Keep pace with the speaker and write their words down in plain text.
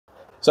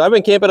So I've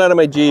been camping out of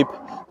my Jeep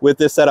with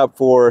this setup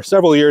for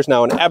several years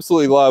now and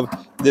absolutely love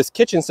this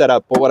kitchen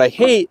setup. But what I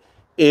hate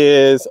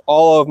is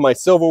all of my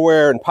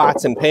silverware and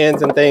pots and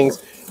pans and things.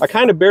 I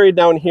kind of buried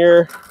down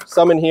here,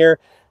 some in here,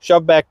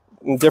 shoved back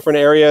in different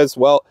areas.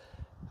 Well,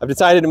 I've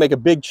decided to make a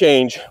big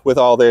change with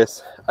all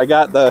this. I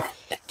got the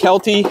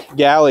Kelty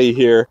galley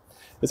here.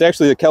 It's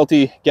actually the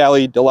Kelty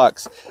Galley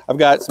Deluxe. I've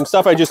got some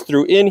stuff I just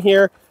threw in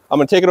here. I'm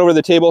gonna take it over to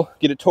the table,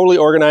 get it totally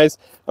organized.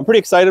 I'm pretty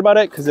excited about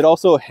it because it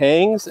also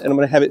hangs, and I'm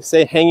gonna have it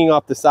say hanging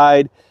off the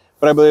side,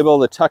 but I'll be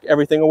able to tuck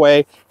everything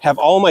away, have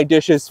all my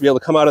dishes to be able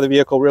to come out of the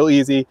vehicle real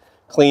easy,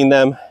 clean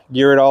them,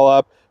 gear it all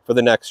up for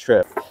the next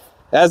trip.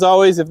 As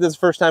always, if this is the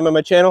first time on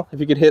my channel, if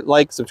you could hit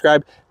like,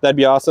 subscribe, that'd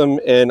be awesome.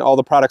 And all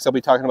the products I'll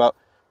be talking about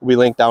will be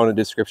linked down in the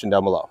description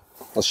down below.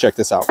 Let's check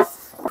this out.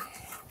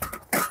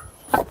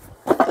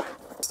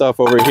 Stuff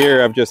over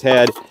here I've just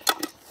had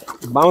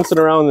bouncing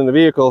around in the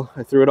vehicle.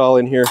 I threw it all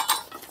in here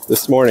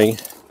this morning.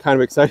 Kind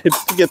of excited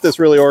to get this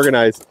really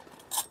organized.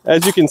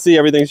 As you can see,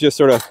 everything's just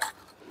sort of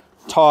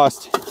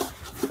tossed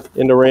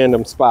into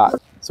random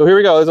spots. So here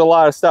we go. There's a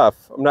lot of stuff.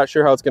 I'm not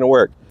sure how it's going to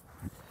work.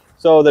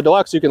 So the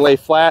Deluxe, you can lay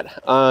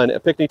flat on a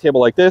picnic table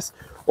like this,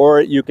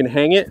 or you can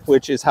hang it,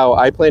 which is how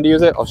I plan to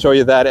use it. I'll show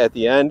you that at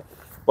the end.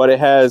 But it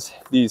has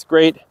these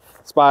great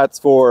spots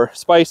for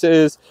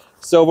spices,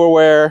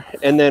 silverware,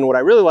 and then what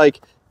I really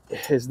like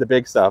is the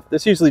big stuff.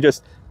 This usually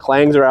just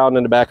clangs around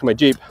in the back of my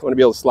Jeep. I want to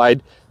be able to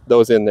slide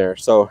those in there.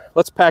 So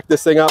let's pack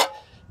this thing up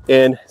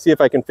and see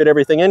if I can fit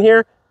everything in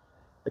here.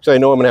 Actually, I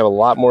know I'm gonna have a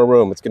lot more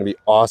room. It's gonna be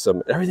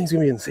awesome. Everything's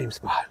gonna be in the same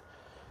spot.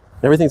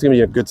 Everything's gonna be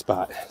in a good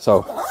spot.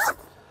 So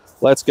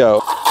let's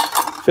go.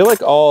 I feel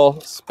like all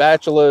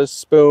spatulas,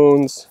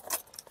 spoons,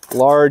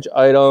 large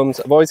items.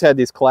 I've always had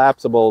these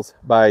collapsibles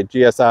by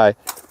GSI.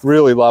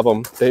 Really love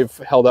them. They've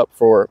held up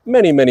for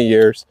many, many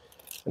years.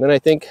 And then I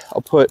think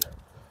I'll put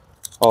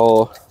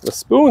all the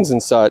spoons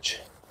and such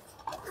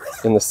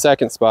in the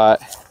second spot,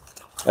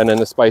 and then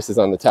the spices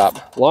on the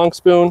top. Long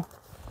spoon,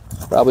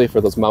 probably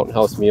for those Mountain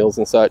House meals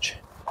and such.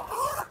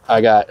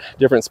 I got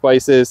different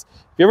spices.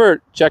 If you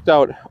ever checked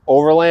out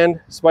Overland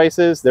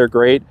spices, they're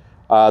great.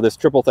 This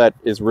triple threat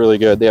is really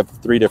good. They have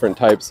 3 different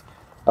types.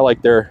 I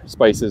like their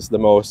spices the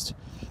most.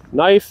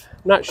 Knife,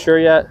 not sure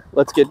yet.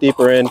 Let's get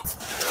deeper in.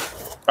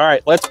 All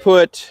right, let's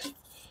put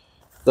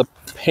the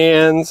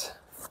pans.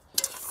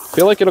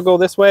 Feel like it'll go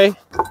this way.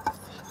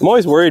 I'm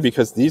always worried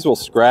because these will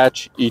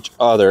scratch each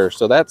other.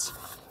 So that's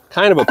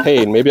kind of a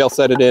pain. Maybe I'll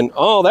set it in.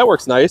 Oh, that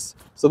works nice.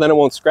 So then it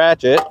won't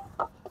scratch it.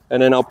 And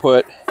then I'll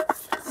put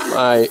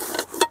my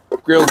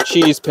grilled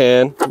cheese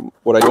pan,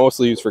 what I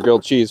mostly use for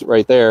grilled cheese,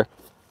 right there,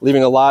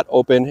 leaving a lot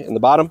open in the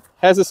bottom.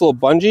 Has this little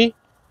bungee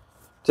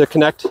to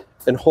connect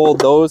and hold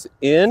those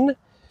in.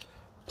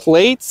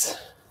 Plates,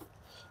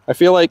 I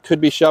feel like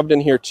could be shoved in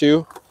here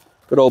too.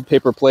 Good old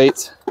paper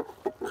plates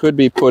could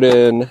be put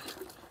in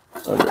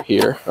under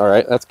here. All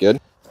right, that's good.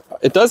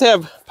 It does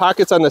have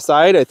pockets on the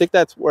side. I think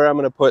that's where I'm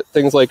going to put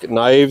things like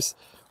knives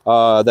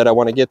that I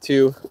want to get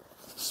to,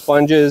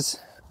 sponges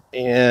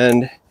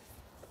and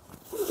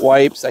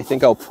wipes. I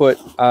think I'll put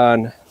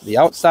on the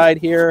outside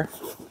here.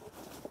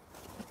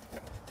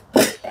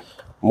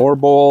 More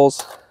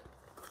bowls.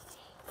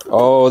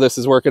 Oh, this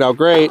is working out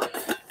great.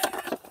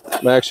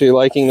 I'm actually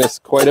liking this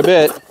quite a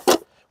bit.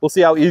 We'll see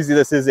how easy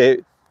this is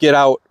to get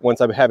out once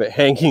I have it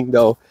hanging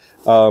though.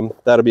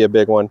 That'll be a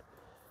big one.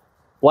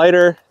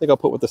 Lighter, I think I'll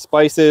put with the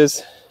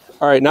spices.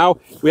 All right, now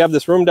we have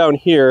this room down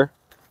here.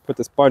 Put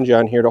this bungee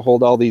on here to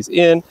hold all these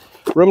in.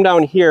 Room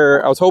down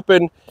here, I was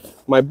hoping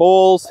my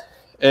bowls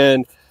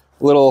and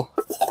little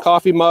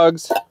coffee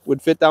mugs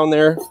would fit down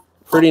there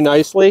pretty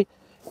nicely.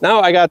 Now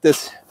I got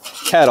this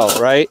kettle,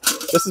 right?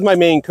 This is my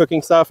main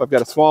cooking stuff. I've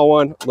got a small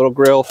one, a little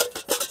grill,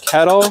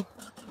 kettle.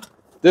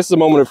 This is a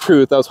moment of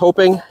truth. I was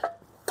hoping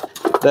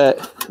that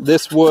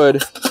this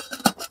would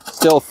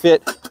still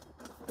fit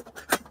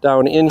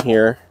down in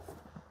here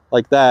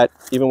like that,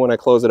 even when I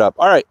close it up.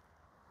 All right,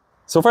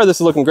 so far this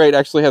is looking great. It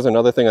actually has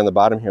another thing on the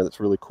bottom here that's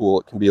really cool.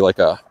 It can be like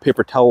a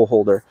paper towel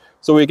holder.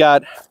 So we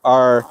got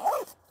our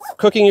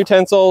cooking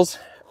utensils,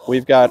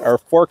 we've got our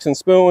forks and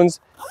spoons,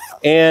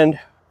 and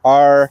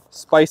our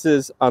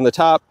spices on the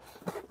top,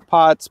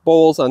 pots,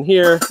 bowls on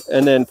here,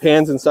 and then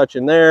pans and such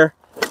in there.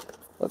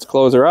 Let's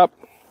close her up.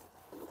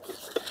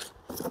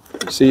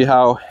 See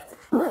how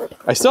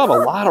I still have a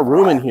lot of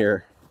room in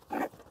here.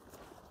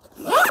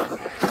 I'm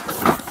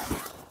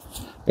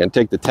gonna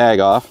take the tag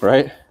off,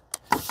 right?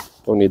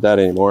 Don't need that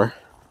anymore.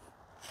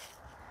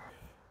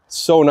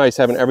 So nice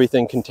having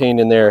everything contained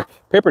in there.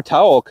 Paper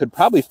towel could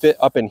probably fit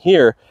up in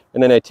here,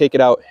 and then I take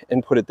it out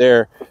and put it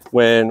there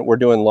when we're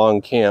doing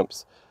long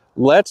camps.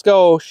 Let's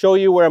go show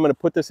you where I'm gonna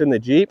put this in the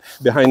Jeep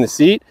behind the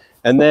seat,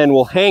 and then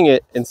we'll hang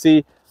it and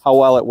see how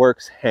well it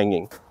works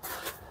hanging.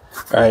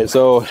 All right,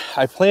 so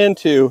I plan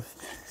to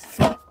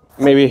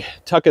maybe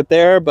tuck it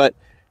there, but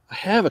I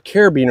have a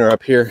carabiner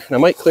up here, and I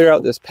might clear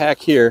out this pack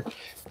here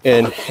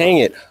and hang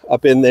it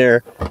up in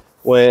there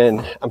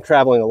when I'm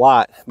traveling a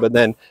lot, but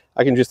then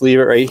I can just leave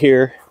it right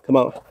here, come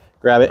out,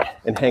 grab it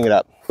and hang it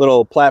up.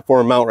 Little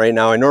platform mount right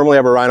now. I normally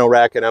have a Rhino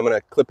rack and I'm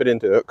gonna clip it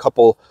into a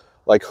couple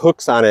like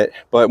hooks on it,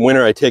 but in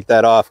winter I take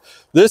that off.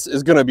 This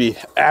is gonna be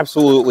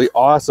absolutely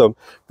awesome.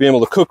 Being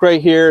able to cook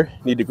right here,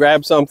 need to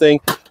grab something,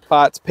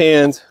 pots,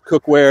 pans,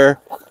 cookware.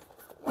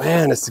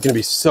 Man, this is gonna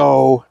be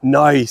so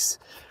nice.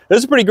 This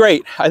is pretty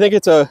great. I think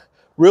it's a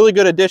really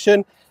good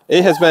addition.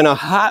 It has been a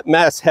hot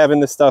mess having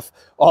this stuff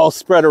all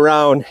spread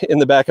around in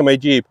the back of my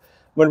Jeep.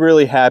 I'm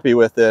really happy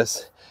with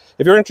this.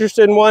 If you're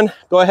interested in one,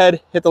 go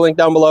ahead, hit the link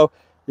down below.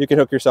 You can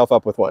hook yourself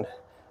up with one.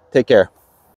 Take care.